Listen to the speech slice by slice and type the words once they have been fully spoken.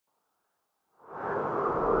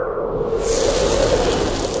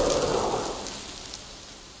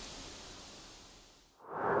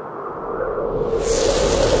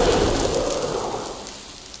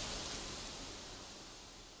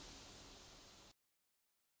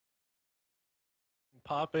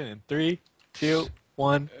popping in 3, 2,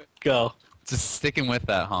 1, go. Just sticking with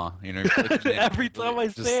that, huh? You know, every time I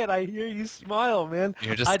say it, I hear you smile, man.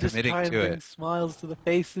 You're just I just committing try and to bring it. smiles to the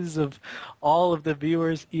faces of all of the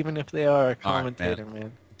viewers, even if they are a commentator,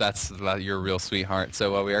 man. That's you're a real sweetheart.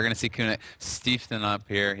 So we are going to see Khuna stealthing up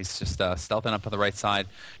here. He's just stealthing up on the right side,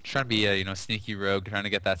 trying to be a sneaky rogue, trying to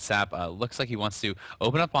get that sap. Looks like he wants to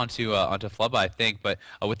open up onto Flubbah, I think. But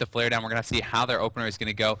with the flare down, we're going to see how their opener is going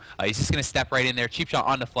to go. He's just going to step right in there, cheap shot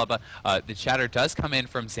onto Flubbah. The shatter does come in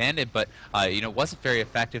from Xandyn, but wasn't very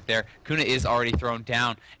effective there. Khuna is already thrown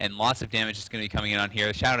down, and lots of damage is going to be coming in on here.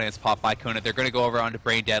 The shadow dance popped by Khuna. They're going to go over onto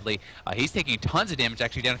Braindeadly. He's taking tons of damage,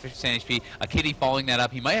 actually down to 50% HP. Kitty following that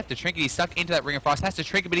up. He might have to trinket. He's stuck into that Ring of Frost. Has to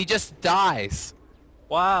trinket, but he just dies.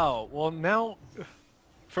 Wow. Well, now,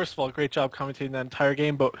 first of all, great job commentating that entire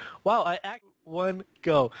game. But wow, I act one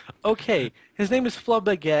go. Okay, his name is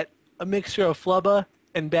Flubbah, a mixture of Flubbah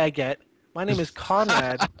and baguette. My name is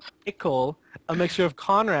Conradical, a mixture of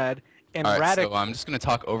Conrad and Radical. So I'm just going to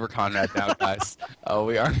talk over Conrad now, guys.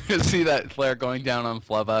 We are going to see that flare going down on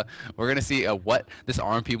Flubbah. We're going to see what this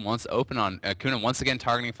RMP wants to open on. Khuna once again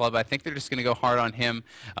targeting Flubbah. I think they're just going to go hard on him.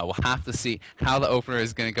 We'll have to see how the opener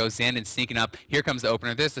is going to go. Xandyn sneaking up. Here comes the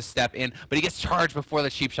opener. There's the step in, but he gets charged before the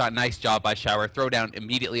cheap shot. Nice job by Shawir. Throw down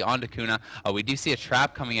immediately onto Khuna. We do see a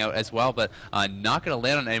trap coming out as well, but not going to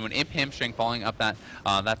land on anyone. Imp hamstring following up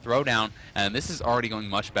that throw down, and this is already going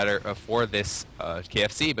much better for this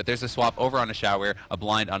KFC, but there's a swap over onto Shawir, a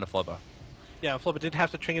blind onto Flubbah. Yeah, Flubbah did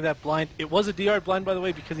have to trinket that blind. It was a DR blind, by the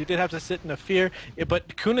way, because he did have to sit in a fear. But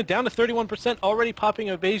Khuna down to 31%, already popping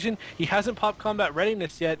evasion. He hasn't popped combat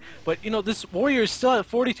readiness yet. But, this warrior is still at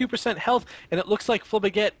 42% health, and it looks like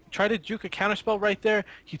Flubbah tried to juke a counterspell right there.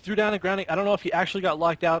 He threw down a grounding. I don't know if he actually got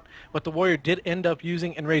locked out, but the warrior did end up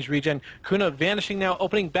using Enraged Regen. Khuna vanishing now,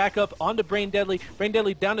 opening back up onto Braindeadly.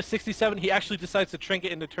 Braindeadly down to 67. He actually decides to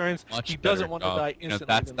trinket into turns. He doesn't want to die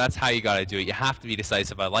instantly. That's how you got to do it. You have to be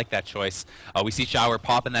decisive. I like that choice. We see Shawir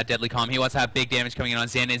popping that deadly calm. He wants to have big damage coming in on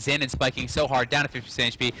Xandyn. Xandyn spiking so hard, down to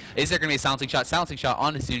 50% HP. Is there going to be a silencing shot? Silencing shot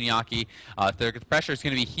onto Zunniyaki. The pressure is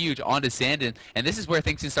going to be huge onto Xandyn, and this is where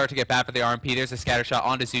things can start to get bad for the RMP. There's a scatter shot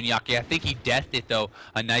onto Zunniyaki. I think he deathed it, though.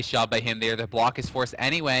 A nice job by him there. The block is forced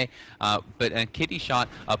anyway, but a kitty shot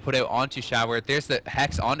put out onto Shawir. There's the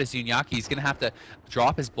Hex onto Zunniyaki. He's going to have to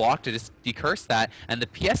drop his block to just decurse that, and the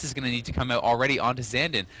PS is going to need to come out already onto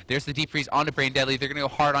Xandyn. There's the deep freeze onto Braindeadly. They're going to go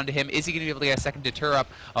hard onto him. Is he going to be able to get a second deter up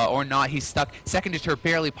or not? He's stuck. Second deter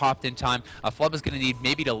barely popped in time. Flubbah's going to need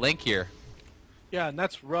maybe to link here. Yeah, and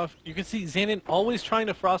that's rough. You can see Xandyn always trying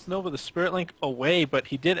to Frost Nova the Spirit Link away, but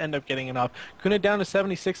he did end up getting it off. Khuna down to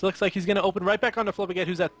 76. Looks like he's going to open right back onto Flubbah,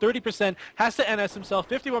 who's at 30%. Has to NS himself.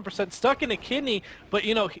 51%. Stuck in a kidney, but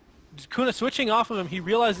Khuna switching off of him, he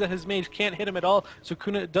realized that his mage can't hit him at all, so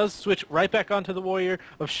Khuna does switch right back onto the warrior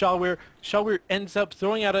of Shawir. Shawir ends up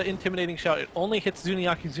throwing out an intimidating shot. It only hits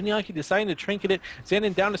Zunniyaki. Zunniyaki deciding to trinket it.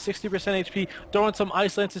 Xandyn down to 60% HP, throwing some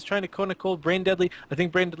ice lances, trying to Khuna cold Braindeadly. I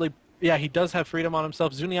think Braindeadly, yeah, he does have freedom on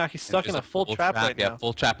himself. Zunniyaki's stuck in a full trap right now. Yeah,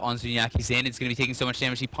 full trap on Zunniyaki. Xandyn's going to be taking so much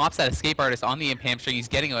damage. He pops that escape artist on the imp hamstring. He's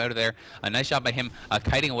getting out of there. A nice job by him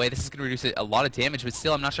kiting away. This is going to reduce a lot of damage, but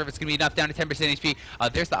still I'm not sure if it's going to be enough. Down to 10%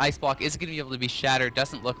 HP. There's the ice block. Is it going to be able to be shattered?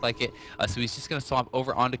 Doesn't look like it. So he's just going to swap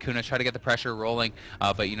over onto Khuna, try to get the pressure rolling.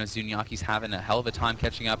 But Zunniyaki's having a hell of a time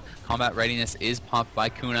catching up. Combat readiness is popped by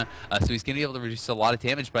Khuna. So he's going to be able to reduce a lot of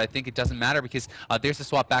damage, but I think it doesn't matter because there's the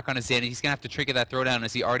swap back on his Xandyn. He's going to have to trigger that throwdown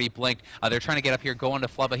as he already blinked. They're trying to get up here, go on to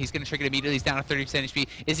Flubbah. He's going to trigger it immediately. He's down to 30% HP.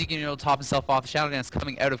 Is he going to be able to top himself off? The Shadow Dance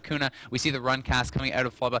coming out of Khuna. We see the run cast coming out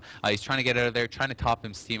of Flubbah. He's trying to get out of there, trying to top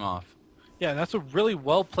him steam off. Yeah, that's a really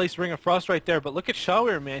well-placed Ring of Frost right there, but look at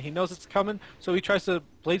Shawir, man. He knows it's coming, so he tries to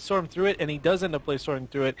Blade Storm through it, and he does end up Blade Storming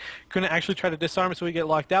through it. Couldn't actually try to disarm it, so he get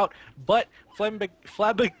locked out, but Flubbah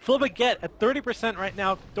at 30% right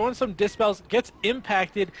now, throwing some Dispels, gets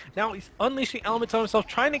impacted. Now he's unleashing elements on himself,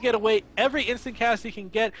 trying to get away. Every instant cast he can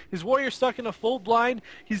get. His warrior stuck in a full blind.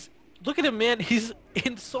 Look at him, man. He's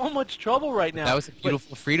in so much trouble right now. That was a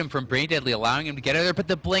beautiful freedom from Braindeadly, allowing him to get out of there. But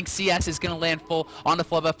the blink CS is going to land full on the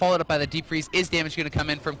Flubbah, followed up by the deep freeze. Is damage going to come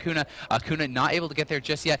in from Khuna? Khuna not able to get there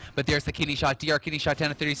just yet, but there's the kidney shot. DR kidney shot down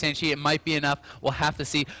to 30 Sanchi. It might be enough. We'll have to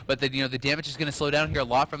see. But the damage is going to slow down here a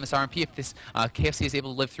lot from this RMP if this KFC is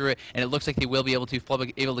able to live through it, and it looks like they will be able to.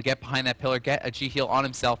 Flubbah able to get behind that pillar, get a G heal on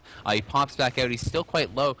himself. He pops back out. He's still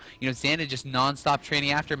quite low. Xandyn just non-stop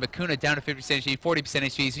training after him. But Khuna down to 50% HP, 40%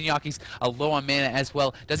 HP. Zunniyaki's low on mana as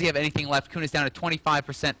well. Does he have anything left? Kuna's down to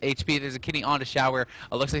 25% HP. There's a kidney onto Shawir.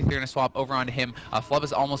 Looks like they're going to swap over onto him.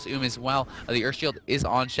 Flubbah's almost as well. The Earth Shield is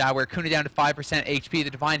on Shawir. Khuna down to 5% HP.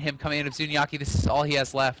 The Divine Hymn coming in of Zunniyaki. This is all he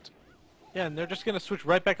has left. Yeah, and they're just going to switch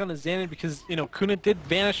right back on to Xandyn because, you know, Khuna did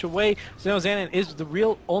vanish away. So now Xandyn is the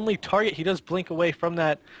real only target. He does blink away from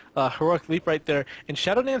that heroic leap right there. And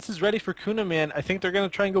Shadow Dance is ready for Khuna, man. I think they're going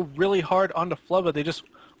to try and go really hard onto Flubbah. They just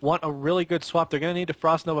want a really good swap. They're going to need to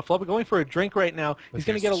Frost Nova. Flubbah going for a drink right now. He's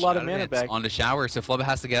going to get a lot of mana back. On the Shawir, so Flubbah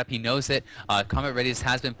has to get up. He knows it. Combat Readiness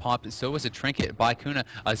has been popped. So was a trinket by Khuna.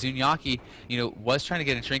 Zunniyaki, you know, was trying to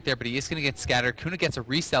get a drink there, but he is going to get scattered. Khuna gets a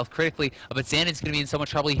re-stealth critically, but Xandyn's going to be in so much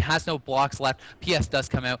trouble. He has no blocks left. PS does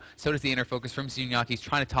come out. So does the inner focus from Zunniyaki. He's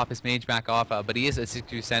trying to top his mage back off, but he is at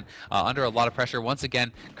 60% under a lot of pressure. Once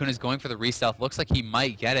again, Kuna's going for the re-stealth. Looks like he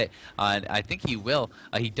might get it, and I think he will.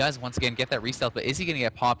 He does once again get that re-stealth, but is he going to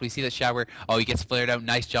get popped? We see that Shawir. Oh, he gets flared out.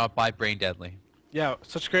 Nice job by Braindeadly. Yeah,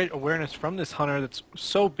 such great awareness from this Hunter that's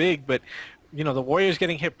so big, but, you know, the Warrior's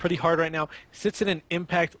getting hit pretty hard right now. Sits in an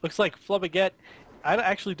impact. Looks like Flubbah, I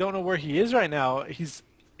actually don't know where he is right now. He's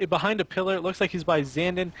behind a pillar. It looks like he's by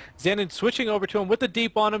Xandyn. Xandyn switching over to him with the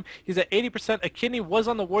deep on him. He's at 80%. A kidney was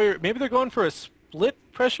on the Warrior. Maybe they're going for a split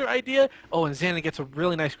pressure idea. Oh, and Xandyn gets a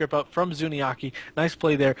really nice grip out from Zunniyaki. Nice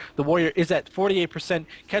play there. The Warrior is at 48%,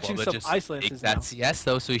 catching some ice lances now. That's yes,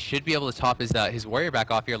 though, so he should be able to top his Warrior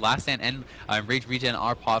back off here. Last stand and Rage Regen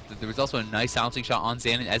are popped. There was also a nice silencing shot on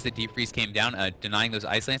Xandyn as the deep freeze came down, denying those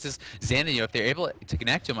ice lances. Xandyn, you know, if they're able to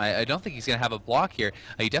connect him, I don't think he's going to have a block here.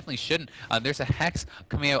 He definitely shouldn't. There's a Hex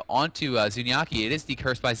coming out onto Zunniyaki. It is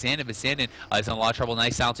decursed by Xandyn, but Xandyn is in a lot of trouble.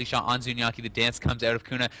 Nice silencing shot on Zunniyaki. The dance comes out of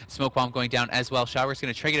Khuna. Smoke bomb going down as well. Shawir's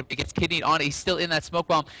going to trigger it. It gets kidneyed on. He's still in that smoke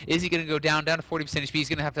bomb. Is he going to go down to 40% HP? He's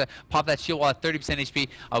going to have to pop that shield wall at 30%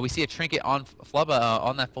 HP. We see a trinket on Flubbah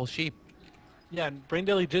on that full sheep. Yeah, and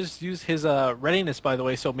Braindeadly just used his readiness, by the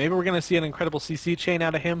way, so maybe we're going to see an incredible CC chain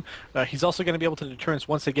out of him. He's also going to be able to deterrence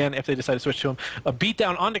once again if they decide to switch to him. A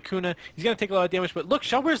beatdown onto Khuna. He's going to take a lot of damage, but look,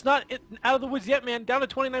 Shawir's not out of the woods yet, man. Down to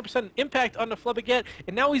 29% impact on the Flubbah,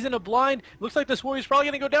 and now he's in a blind. Looks like this Warrior's probably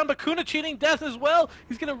going to go down, but Khuna cheating death as well.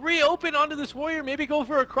 He's going to reopen onto this Warrior, maybe go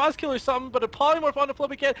for a cross kill or something, but a polymorph onto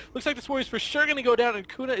Flubbah. Looks like this Warrior's for sure going to go down, and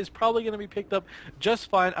Khuna is probably going to be picked up just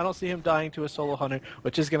fine. I don't see him dying to a solo Hunter,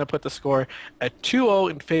 which is going to put the score at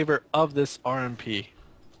 2-0 in favor of this RMP.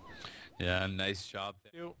 Yeah, nice job.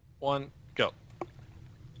 2, 1, go.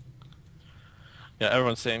 Yeah,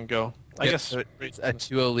 everyone's saying go. I guess it's a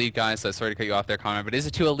 2-0 lead, guys. So sorry to cut you off there, Connor, but it is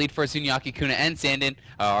a 2-0 lead for Zunniyaki, Khuna, and Xandyn.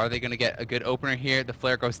 Are they going to get a good opener here? The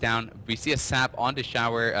flare goes down. We see a sap onto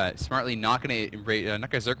Shawir. Smartly not going to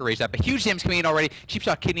Zerker rage that, but huge damage coming in already. Cheap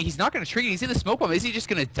shot kidney. He's not going to trigger. He's in the smoke bomb. Is he just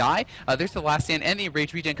going to die? There's the last stand and the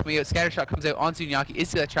rage regen coming out. Scatter shot comes out on Zunniyaki.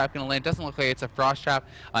 Is that trap going to land? Doesn't look like it's a frost trap.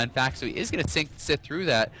 In fact, so he is going to sit through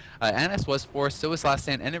that. NS was forced. So was last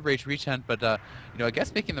stand and a rage regen, but you know, I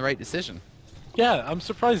guess making the right decision. Yeah, I'm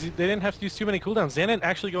surprised they didn't have to use too many cooldowns. Xandyn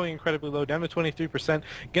actually going incredibly low, down to 23%.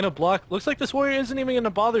 Gonna block. Looks like this Warrior isn't even gonna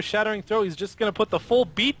bother shattering throw. He's just gonna put the full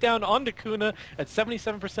beat down onto Khuna at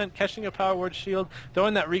 77%, catching a power word shield,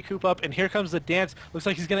 throwing that recoup up, and here comes the dance. Looks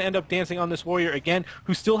like he's gonna end up dancing on this Warrior again,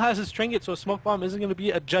 who still has his trinket, so a smoke bomb isn't gonna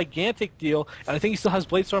be a gigantic deal. And I think he still has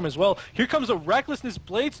Bladestorm as well. Here comes a Recklessness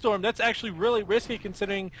Bladestorm. That's actually really risky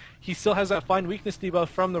considering he still has that Find Weakness debuff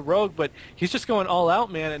from the Rogue, but he's just going all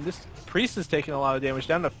out, man, and this Priest is taking a lot of damage,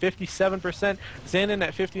 down to 57%. Xandyn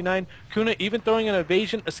at 59%. Khuna even throwing an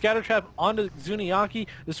evasion, a scatter trap onto Zunniyaki.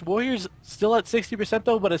 This Warrior's still at 60%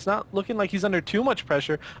 though, but it's not looking like he's under too much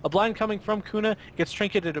pressure. A blind coming from Khuna gets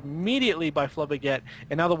trinketed immediately by Flubbah,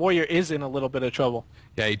 and now the Warrior is in a little bit of trouble.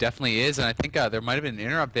 Yeah, he definitely is, and I think there might have been an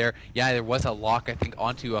interrupt there. Yeah, there was a lock, I think,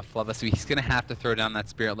 onto Flubbah, so he's going to have to throw down that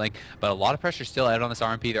Spirit Link, but a lot of pressure still out on this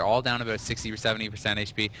RMP. They're all down about 60 or 70%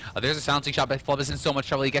 HP. There's a silencing shot, but Flubbah's in so much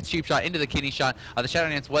trouble. He gets cheap shot into the kidney shot. The Shadow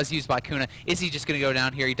Dance was used by Khuna. Is he just going to go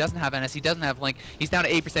down here? He doesn't have NS. He doesn't have Link. He's down to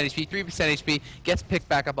 8% HP, 3% HP. Gets picked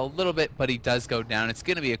back up a little bit, but he does go down. It's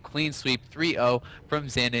going to be a clean sweep, 3-0 from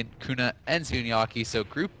Xandyn, Khuna, and Zunniyaki. So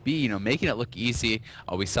Group B, you know, making it look easy.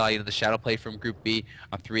 We saw, you know, the shadow play from Group B,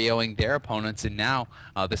 3-0ing their opponents, and now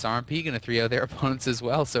this RMP going to 3-0 their opponents as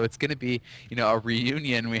well. So it's going to be, you know, a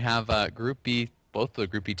reunion. We have Group B. Both the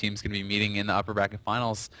Group B teams going to be meeting in the upper bracket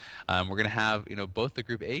finals. We're going to have, you know, both the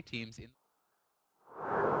Group A teams in.